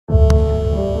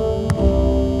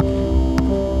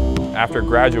After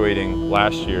graduating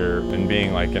last year and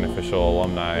being like an official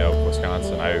alumni of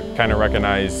Wisconsin, I kind of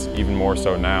recognize even more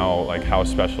so now like how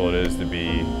special it is to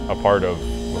be a part of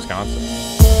Wisconsin.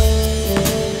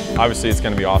 Obviously it's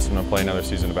going to be awesome to play another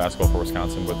season of basketball for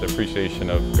Wisconsin, but the appreciation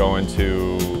of going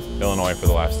to Illinois for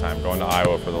the last time, going to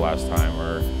Iowa for the last time,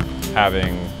 or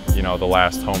having, you know, the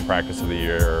last home practice of the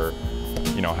year, or,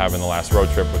 you know, having the last road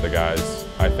trip with the guys,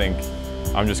 I think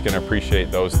I'm just going to appreciate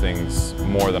those things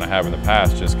more than I have in the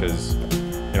past, just because,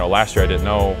 you know, last year I didn't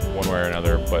know one way or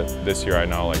another, but this year I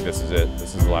know, like, this is it.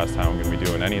 This is the last time I'm going to be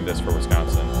doing any of this for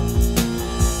Wisconsin.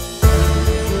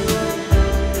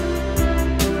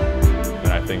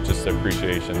 And I think just the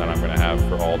appreciation that I'm going to have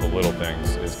for all the little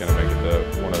things is going to make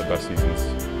it one of the best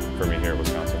seasons for me here at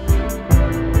Wisconsin.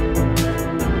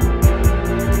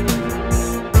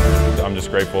 I'm just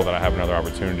grateful that I have another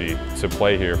opportunity to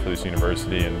play here for this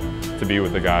university and to be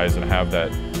with the guys and have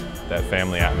that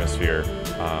family atmosphere,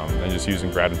 and just using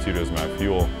gratitude as my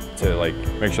fuel to like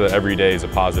make sure that every day is a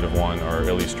positive one, or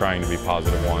at least trying to be a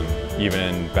positive one, even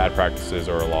in bad practices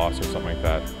or a loss or something like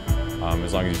that.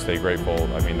 As long as you stay grateful,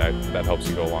 I mean, that helps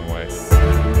you go a long way.